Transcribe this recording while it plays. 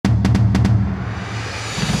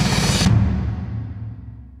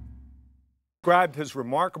described his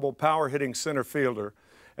remarkable power-hitting center fielder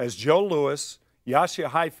as Joe Louis, Yasha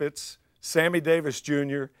Heifetz, Sammy Davis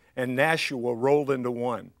Jr., and Nashua rolled into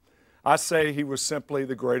one. I say he was simply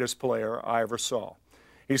the greatest player I ever saw.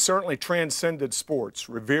 He certainly transcended sports,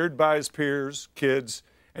 revered by his peers, kids,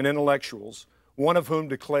 and intellectuals, one of whom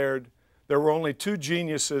declared there were only two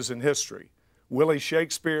geniuses in history, Willie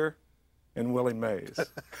Shakespeare and Willie Mays.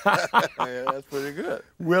 Yeah, that's pretty good.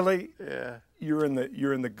 Willie, yeah. you're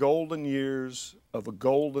in the golden years of a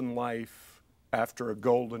golden life after a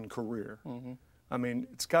golden career. Mm-hmm. I mean,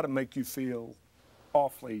 it's got to make you feel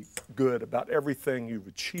awfully good about everything you've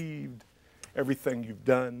achieved, everything you've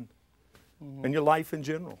done, and your life in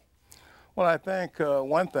general. Well, I think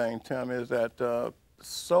one thing, Tim, is that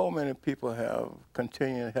so many people have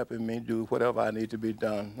continued helping me do whatever I need to be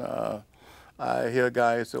done. I hear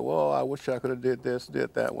guys say, well, I wish I could have did this,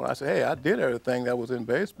 did that. When I say, hey, I did everything that was in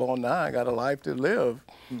baseball. Now I got a life to live.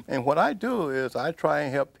 And what I do is I try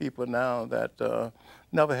and help people now that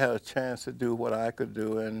never had a chance to do what I could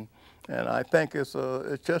do. And I think it's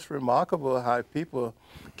just remarkable how people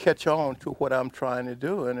catch on to what I'm trying to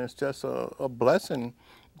do. And it's just a blessing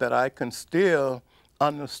that I can still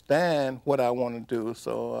understand what I want to do.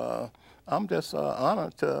 So I'm just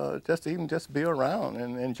honored to just be around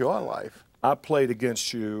and enjoy life. I played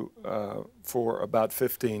against you for about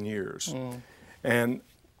 15 years. And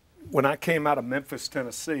when I came out of Memphis,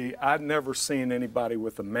 Tennessee, I'd never seen anybody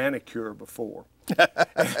with a manicure before.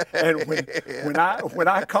 And when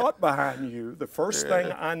I caught behind you, the first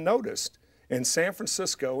thing I noticed in San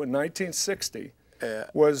Francisco in 1960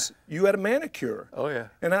 was you had a manicure. Oh, yeah.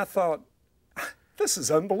 And I thought, this is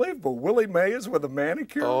unbelievable. Willie Mays with a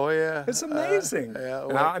manicure? Oh, yeah. It's amazing. Yeah, well,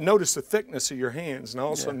 and I noticed the thickness of your hands, and I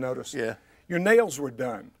also noticed your nails were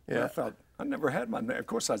done. Yeah. And I thought, I never had my nails. Of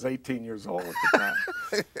course, I was 18 years old at the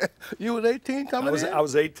time. You was 18 coming in? I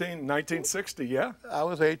was 18 in 1960, yeah. I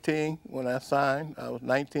was 18 when I signed. I was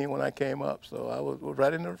 19 when I came up, so I was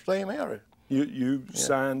right in the same area. You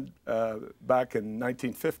signed back in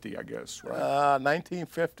 1950, I guess, right?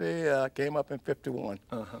 1950, I came up in 51.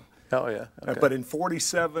 Hell yeah. Okay. But in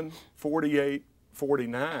 47, 48,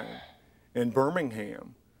 49, in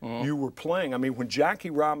Birmingham, you were playing. I mean, when Jackie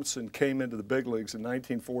Robinson came into the big leagues in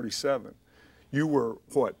 1947, you were,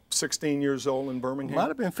 what, 16 years old in Birmingham? Might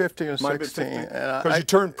have been 15 or 16. Because you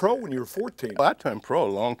turned pro when you were 14. Well, I turned pro a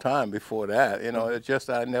long time before that. You know, it's just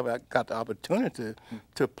I never got the opportunity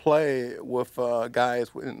to play with guys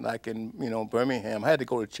like in, Birmingham. I had to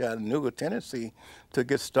go to Chattanooga, Tennessee to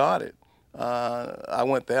get started. I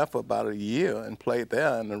went there for about a year and played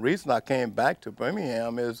there. And the reason I came back to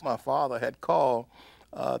Birmingham is my father had called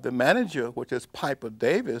the manager, which is Piper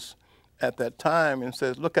Davis, at that time and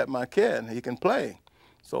says, look at my kid, he can play.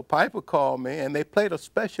 So Piper called me and they played a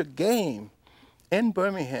special game in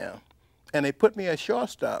Birmingham and they put me at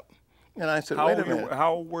shortstop. And I said, wait a minute.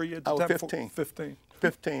 How old were you at the time? I was 15. 15.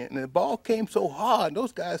 15. And the ball came so hard.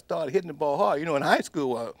 Those guys started hitting the ball hard. You know, in high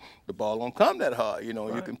school, the ball don't come that hard. You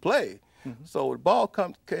know, you can play. So the ball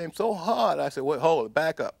came so hard, I said, wait, hold it,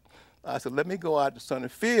 back up. I said, let me go out to center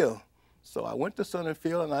field. So I went to center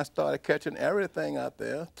field and I started catching everything out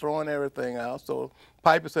there, throwing everything out. So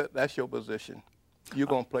Piper said, that's your position. You're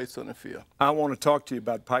going to play center field. I want to talk to you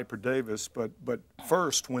about Piper Davis, but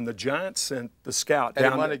first, when the Giants sent the scout Eddie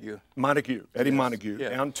down Montague. Eddie Montague,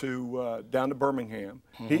 down to Birmingham,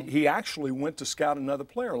 he actually went to scout another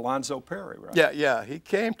player, Alonzo Perry, right? Yeah. He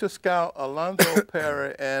came to scout Alonzo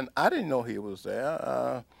Perry, and I didn't know he was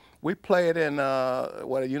there. We played in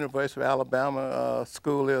what a University of Alabama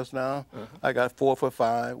school is now. I got 4 for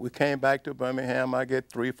 5. We came back to Birmingham. I get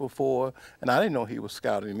 3 for 4, and I didn't know he was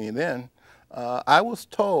scouting me then. I was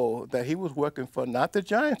told that he was working for not the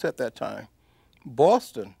Giants at that time,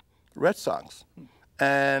 Boston Red Sox.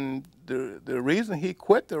 And the reason he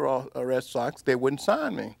quit the Red Sox, they wouldn't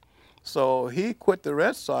sign me. So he quit the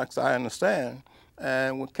Red Sox, I understand,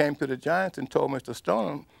 and came to the Giants and told Mr.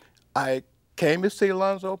 Stoneham, I came to see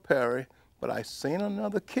Alonzo Perry, but I seen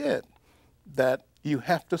another kid that you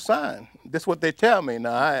have to sign. This is what they tell me.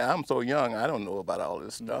 Now, I'm so young, I don't know about all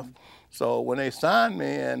this stuff. So when they signed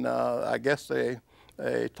me, and I guess they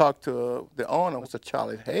talked to the owner, Mr.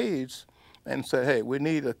 Charlie Hayes, and said, hey, we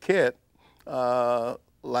need a kid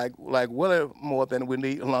like Willie more than we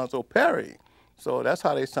need Alonzo Perry. So that's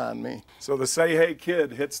how they signed me. So the Say Hey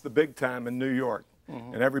Kid hits the big time in New York.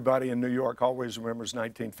 And everybody in New York always remembers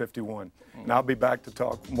 1951. And I'll be back to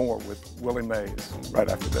talk more with Willie Mays right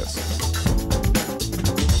after this.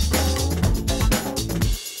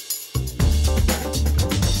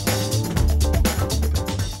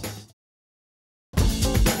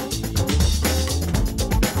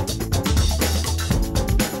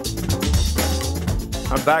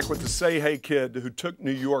 I'm back with the Say Hey kid who took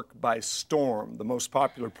New York by storm, the most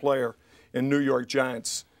popular player in New York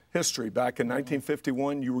Giants history. Back in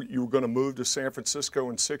 1951, you were going to move to San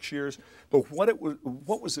Francisco in 6 years. But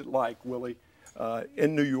what was it like, Willie,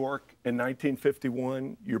 in New York in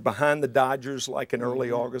 1951? You're behind the Dodgers like in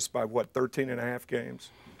early August by, what, 13 and a half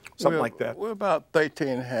games? Something like that. We're about 13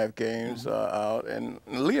 and a half games out, and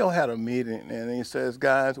Leo had a meeting, and he says,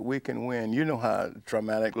 guys, we can win. You know how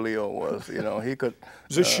dramatic Leo was. You know, he could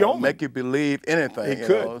make you believe anything. He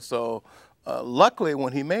could. Know? So luckily,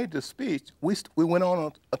 when he made the speech, we went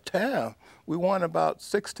on a tear. We won about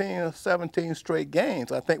 16 or 17 straight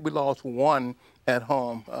games. I think we lost one at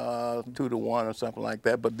home, 2-1 or something like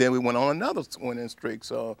that. But then we went on another winning streak.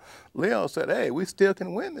 So Leo said, hey, we still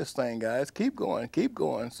can win this thing, guys. Keep going, keep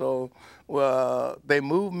going. So they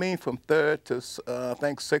moved me from third to, I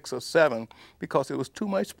think, 6 or 7 because it was too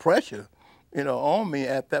much pressure, you know, on me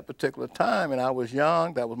at that particular time. And I was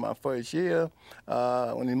young. That was my first year.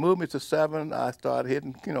 When he moved me to 7, I started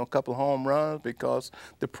hitting, you know, a couple of home runs because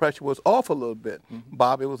the pressure was off a little bit.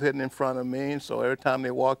 Bobby was hitting in front of me, so every time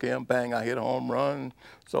they walk in, bang, I hit a home run.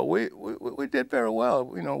 So we did very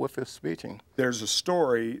well, you know, with his speeching. There's a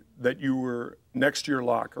story that you were next to your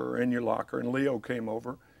locker, or in your locker, and Leo came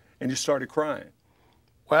over, and you started crying.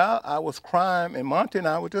 Well, I was crying, and Monty and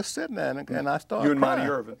I were just sitting there, and I started crying. You and Monty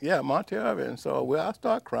Irvin? Yeah, Monty Irvin. So I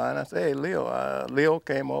started crying. I said, hey, Leo. Leo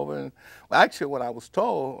came over. And actually, what I was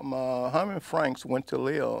told, Herman Franks went to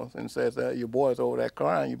Leo and says, your boy's over there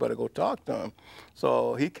crying. You better go talk to him.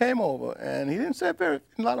 So he came over, and he didn't say a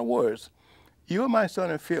lot of words. You are my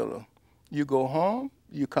center fielder. You go home,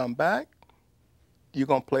 you come back, you're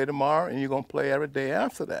going to play tomorrow, and you're going to play every day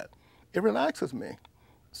after that. It relaxes me.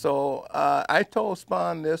 So I told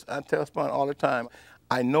Spahn this. I tell Spahn all the time,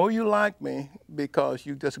 I know you like me because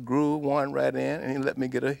you just grew one right in and he let me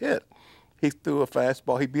get a hit. He threw a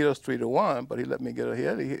fastball. He beat us 3-1, but he let me get a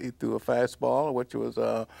hit. He threw a fastball, which was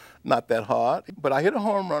not that hard. But I hit a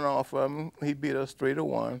home run off of him. He beat us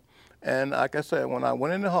 3-1. And like I said, when I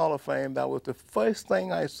went in the Hall of Fame, that was the first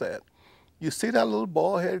thing I said. You see that little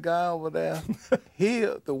bald-headed guy over there? He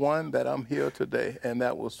is the one that I'm here today, and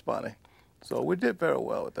that was funny. So we did very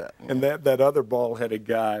well with that. And that other bald-headed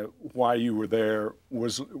guy, while you were there,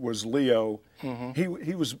 was Leo.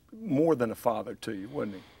 He was more than a father to you,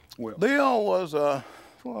 wasn't he, Will? Leo was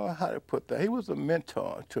well, how to put that? He was a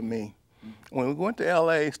mentor to me. When we went to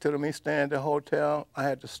L.A., instead of me staying at the hotel, I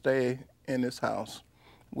had to stay in his house.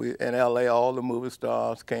 In L.A., all the movie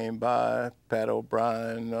stars came by. Pat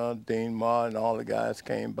O'Brien, Dean Martin, all the guys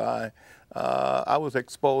came by. I was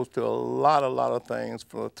exposed to a lot of things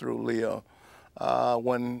through Leo.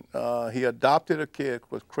 When he adopted a kid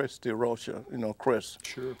with Chris DeRocha, you know, Chris.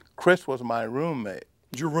 Sure. Chris was my roommate.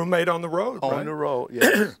 Your roommate on the road, On right? the road,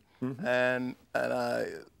 yes. And I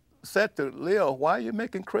said to Leo, why are you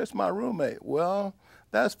making Chris my roommate? Well,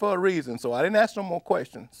 that's for a reason. So I didn't ask no more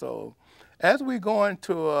questions. So as we went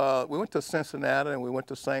to Cincinnati and we went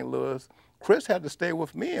to St. Louis, Chris had to stay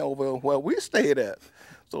with me over where we stayed at.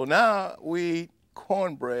 So now we eat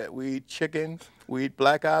cornbread, we eat chicken, we eat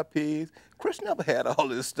black-eyed peas. Chris never had all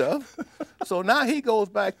this stuff. So now he goes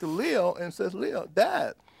back to Leo and says, Leo,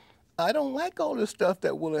 Dad, I don't like all this stuff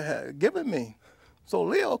that Willie had given me. So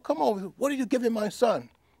Leo, come over. What are you giving my son?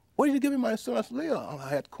 What are you giving my son? I said, Leo, I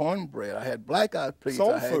had cornbread, I had black-eyed peas,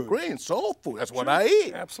 I had greens, soul food. That's what I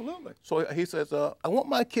eat. Absolutely. So he says, I want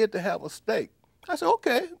my kid to have a steak. I said,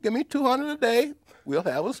 okay, give me $200 a day. We'll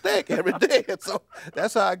have a steak every day. So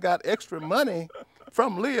that's how I got extra money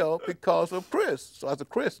from Leo because of Chris. So I said,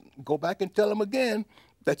 Chris, go back and tell him again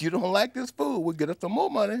that you don't like this food. We'll get us some more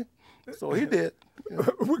money. So he did.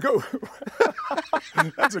 We go.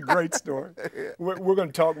 That's a great story. We're going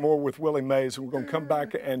to talk more with Willie Mays. We're going to come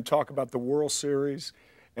back and talk about the World Series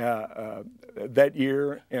that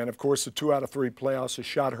year, and of course the 2 out of 3 playoffs, a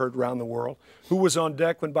shot heard around the world. Who was on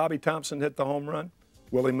deck when Bobby Thompson hit the home run?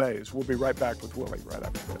 Willie Mays. We'll be right back with Willie right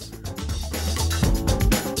after this.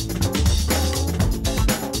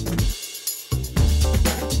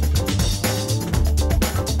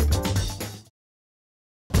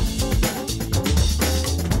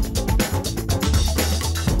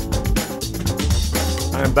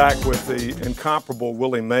 I'm back with the incomparable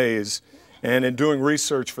Willie Mays, and in doing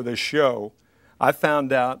research for this show, I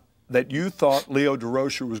found out that you thought Leo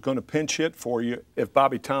DeRocha was going to pinch hit for you if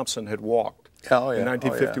Bobby Thompson had walked in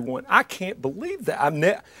 1951. I can't believe that.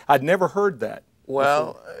 I'd never heard that.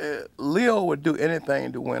 Well, Leo would do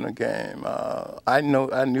anything to win a game. I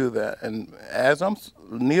knew that, and as I'm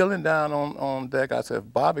kneeling down on deck, I said,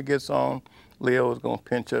 if Bobby gets on, Leo is going to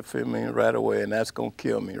pinch hit for me right away, and that's going to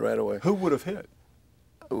kill me right away. Who would have hit?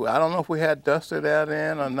 I don't know if we had Dusty there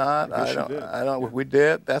then or not. I don't. If we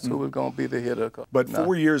did, that's who was going to be the hitter. But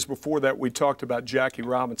 4 years before that, we talked about Jackie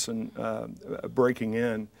Robinson breaking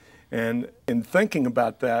in. And in thinking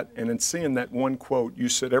about that and in seeing that one quote, you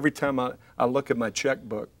said, every time I look at my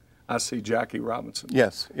checkbook, I see Jackie Robinson.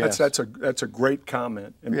 Yes, yes. That's a great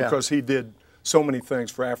comment, and because he did so many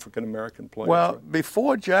things for African-American players. Well,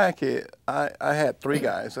 before Jackie, I had 3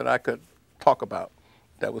 guys that I could talk about.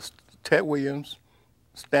 That was Ted Williams,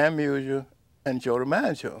 Stan Musial, and Joe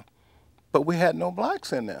DiMaggio. But we had no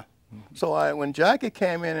blacks in there. So when Jackie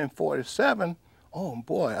came in 47, oh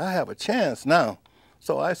boy, I have a chance now.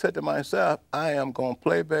 So I said to myself, I am going to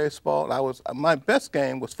play baseball. My best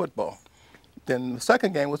game was football. Then the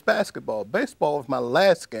second game was basketball. Baseball was my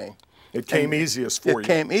last game. It came easiest for you. It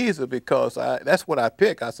came easier because that's what I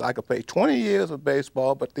picked. I said I could play 20 years of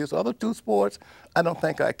baseball, but these other 2 sports, I don't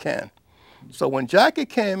think I can. So when Jackie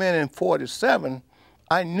came in 47,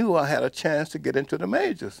 I knew I had a chance to get into the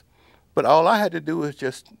majors. But all I had to do was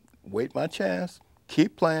just wait my chance,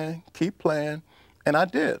 keep playing, and I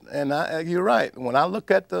did. And you're right. When I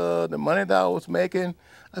look at the money that I was making,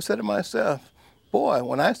 I said to myself, boy,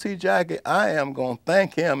 when I see Jackie, I am going to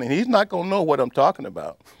thank him. And he's not going to know what I'm talking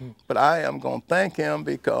about. But I am going to thank him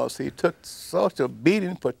because he took such a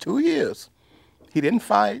beating for 2 years. He didn't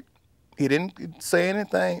fight. He didn't say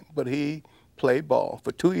anything, but he played ball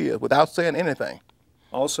for 2 years without saying anything.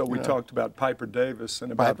 Also, we talked about Piper Davis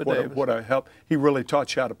and about what a help. He really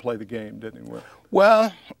taught you how to play the game, didn't he, Will?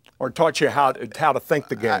 Well, or taught you how to think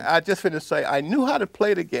the game. I just finished to say I knew how to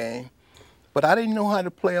play the game, but I didn't know how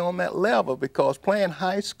to play on that level because playing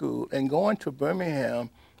high school and going to Birmingham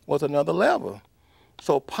was another level.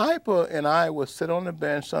 So Piper and I would sit on the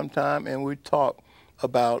bench sometime and we'd talk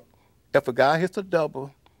about if a guy hits a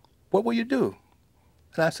double, what will you do?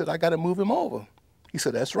 And I said, I got to move him over. He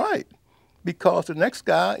said, that's right. Because the next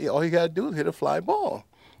guy, all he got to do is hit a fly ball.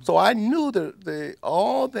 So I knew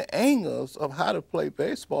all the angles of how to play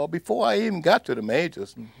baseball before I even got to the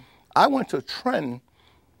majors. I went to Trenton.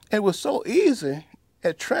 It was so easy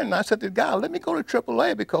at Trenton. I said to the guy, let me go to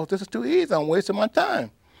AAA because this is too easy. I'm wasting my time.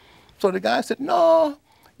 So the guy said, no,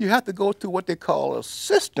 you have to go through what they call a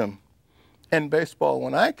system in baseball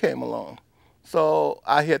when I came along. So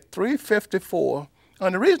I hit 354.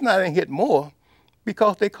 And the reason I didn't hit more,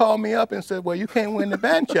 because they called me up and said, well, you can't win the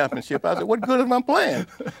band championship. I said, what good am I playing?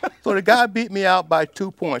 So the guy beat me out by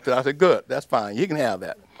 2 points. And I said, good, that's fine. You can have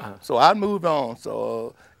that. So I moved on.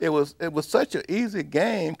 So it was such an easy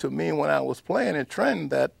game to me when I was playing in Trenton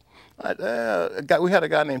that we had a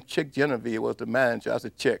guy named Chick Genevieve was the manager. I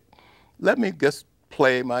said, Chick, let me just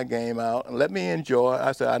play my game out and let me enjoy.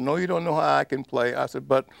 I said, I know you don't know how I can play. I said,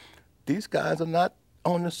 but these guys are not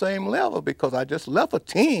on the same level because I just left a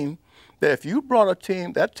team that if you brought a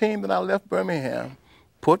team, that team that I left Birmingham,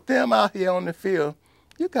 put them out here on the field,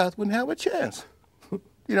 you guys wouldn't have a chance.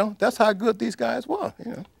 You know, that's how good these guys were,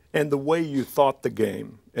 you know. And the way you thought the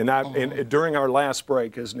game. And and during our last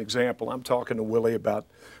break, as an example, I'm talking to Willie about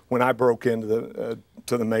when I broke into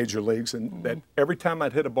to the major leagues, and that every time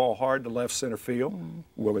I'd hit a ball hard to left center field,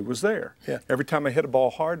 Willie was there. Yeah. Every time I hit a ball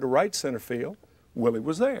hard to right center field, Willie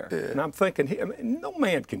was there. Yeah. And I'm thinking, no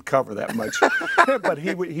man can cover that much. But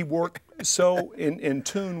he worked so in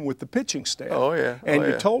tune with the pitching staff. Oh, yeah. And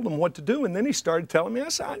you told him what to do, and then he started telling me,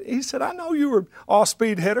 he said, I know you were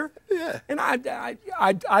off-speed hitter. Yeah. And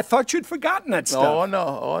I thought you'd forgotten that stuff.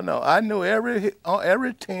 Oh, no. I knew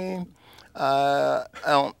every team,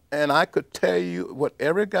 and I could tell you what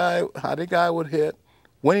how the guy would hit,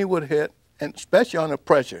 when he would hit, and especially under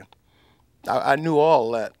pressure. I knew all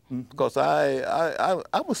that because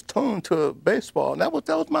I was tuned to baseball, and that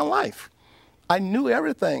was my life. I knew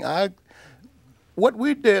everything. What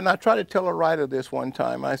we did, and I tried to tell a writer this one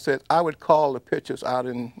time, I said I would call the pitchers out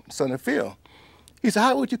in center field. He said,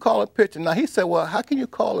 how would you call a pitcher? Now, he said, well, how can you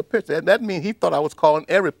call a pitcher? That means he thought I was calling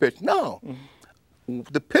every pitch. No.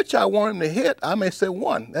 The pitch I want him to hit, I may say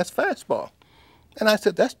one. That's fastball. And I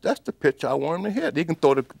said, that's the pitch I want him to hit. He can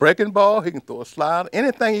throw the breaking ball, he can throw a slider,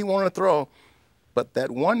 anything he want to throw. But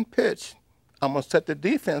that one pitch, I'm going to set the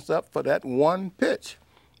defense up for that one pitch.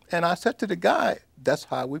 And I said to the guy, that's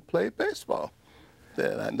how we play baseball.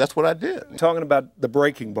 And that's what I did. Talking about the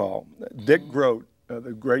breaking ball, Dick Groat,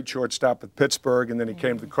 the great shortstop at Pittsburgh, and then he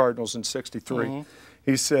came to the Cardinals in '63.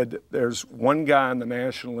 He said, there's one guy in the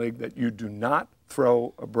National League that you do not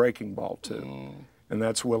throw a breaking ball to. And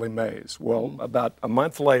that's Willie Mays. Well, about a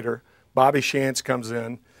month later, Bobby Shantz comes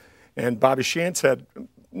in, and Bobby Shantz had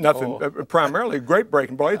nothing, primarily a great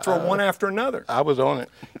breaking ball. He'd throw one after another. I was on it.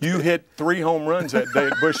 You hit 3 home runs that day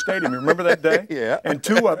at Busch Stadium. You remember that day? Yeah. And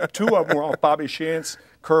two of them were off Bobby Shantz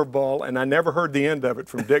curveball, and I never heard the end of it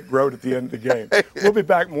from Dick Groat at the end of the game. We'll be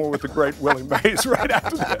back more with the great Willie Mays right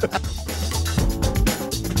after this.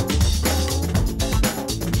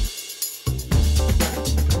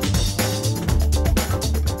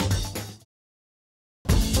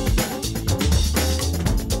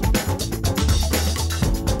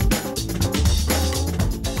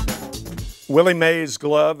 Willie Mays'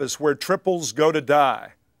 glove is where triples go to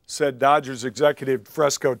die, said Dodgers executive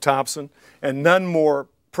Fresco Thompson, and none more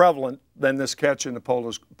prevalent than this catch in the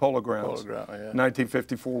Polo Grounds,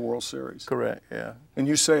 1954 World Series. Correct, yeah. And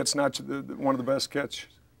you say it's not one of the best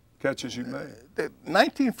catches you've made? The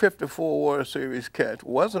 1954 World Series catch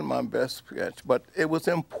wasn't my best catch, but it was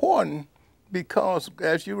important because,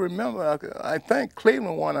 as you remember, I think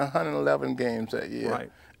Cleveland won 111 games that year,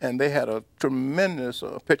 right. And they had a tremendous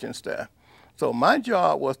pitching staff. So my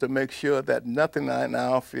job was to make sure that nothing in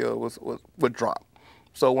our outfield would drop.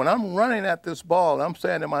 So when I'm running at this ball, I'm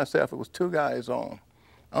saying to myself, it was two guys on.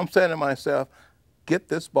 I'm saying to myself, get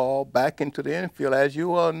this ball back into the infield. As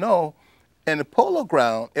you all know, in the Polo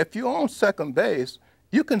Ground, if you're on second base,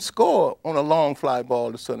 you can score on a long fly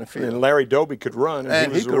ball to center field. And Larry Doby could run,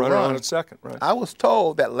 and he was a runner on at second. Right. I was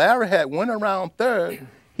told that Larry had went around third.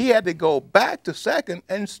 He had to go back to second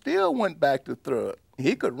and still went back to third.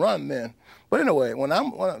 He could run then. But anyway, when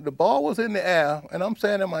the ball was in the air, and I'm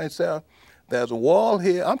saying to myself, there's a wall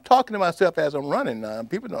here. I'm talking to myself as I'm running now.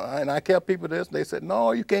 People don't, and I tell people this. They said,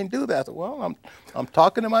 no, you can't do that. I said, well, I'm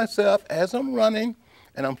talking to myself as I'm running,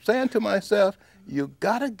 and I'm saying to myself, you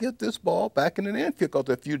got to get this ball back in the infield, because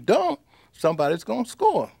if you don't, somebody's going to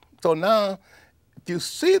score. So now, if you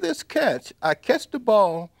see this catch, I catch the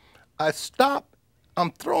ball, I stop,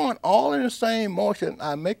 I'm throwing all in the same motion.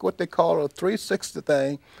 I make what they call a 360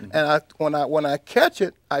 thing, and when I catch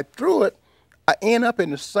it, I threw it, I end up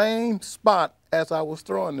in the same spot as I was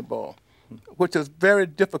throwing the ball, which is very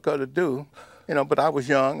difficult to do, you know. But I was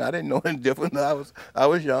young. I didn't know any different. I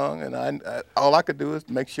was young, and all I could do is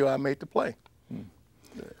make sure I made the play.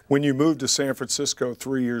 When you moved to San Francisco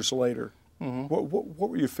 3 years later, what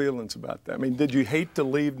were your feelings about that? I mean, did you hate to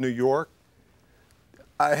leave New York?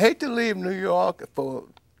 I hate to leave New York for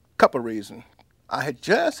a couple of reasons. I had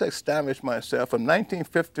just established myself from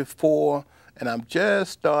 1954, and I'm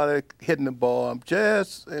just started hitting the ball. I'm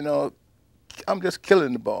just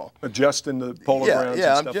killing the ball. Adjusting the Polo Grounds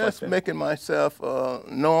yeah, and I'm stuff just like that. making myself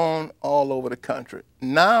known all over the country.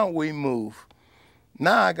 Now we move.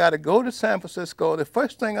 Now I got to go to San Francisco. The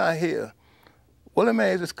first thing I hear, Willie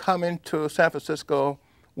Mays is coming to San Francisco.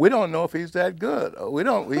 We don't know if he's that good.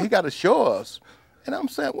 He got to show us. And I'm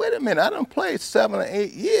saying, wait a minute, I done played 7 or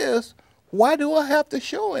 8 years. Why do I have to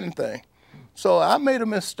show anything? So I made a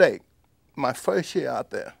mistake my first year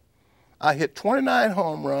out there. I hit 29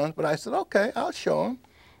 home runs, but I said, okay, I'll show him.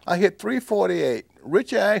 I hit 348.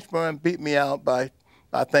 Richie Ashburn beat me out by,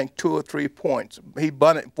 I think, 2 or 3 points. He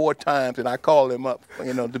bunted 4 times, and I called him up,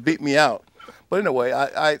 to beat me out. But anyway,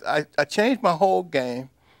 I changed my whole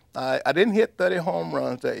game. I didn't hit 30 home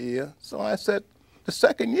runs that year. So I said, the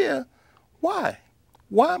second year, why?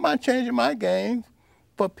 Why am I changing my game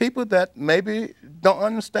for people that maybe don't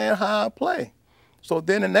understand how I play? So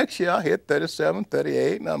then the next year I hit 37,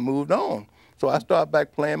 38, and I moved on. So I started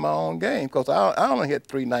back playing my own game, because I only hit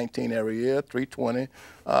 319 every year, 320.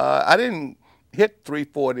 I didn't hit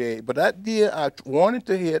 348, but that year I wanted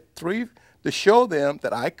to hit 3 to show them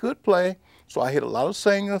that I could play. So I hit a lot of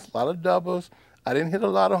singles, a lot of doubles. I didn't hit a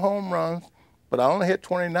lot of home runs, but I only hit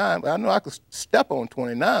 29. But I knew I could step on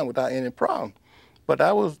 29 without any problem. But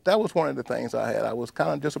that was one of the things I had. I was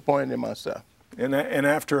kind of disappointed in myself. And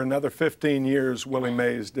after another 15 years, Willie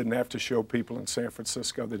Mays didn't have to show people in San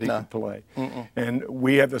Francisco that he could play. And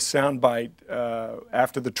we have the soundbite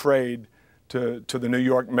after the trade to the New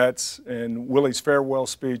York Mets and Willie's farewell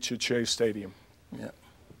speech at Shea Stadium. Yeah.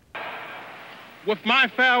 With my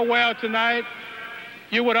farewell tonight,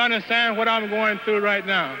 you would understand what I'm going through right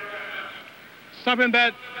now. Something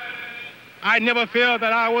that I never felt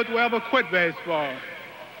that I would ever quit baseball.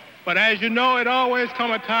 But as you know, it always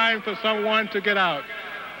comes a time for someone to get out.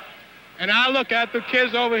 And I look at the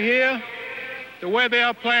kids over here, the way they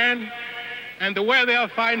are playing, and the way they are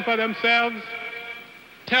fighting for themselves,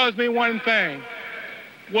 tells me one thing.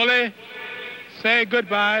 Willie, say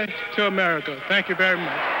goodbye to America. Thank you very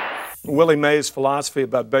much. Willie Mays' philosophy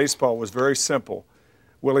about baseball was very simple.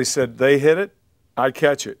 Willie said, they hit it, I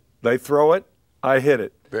catch it. They throw it, I hit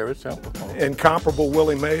it. Very simple. Incomparable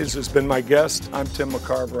Willie Mays has been my guest. I'm Tim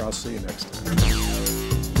McCarver. I'll see you next time.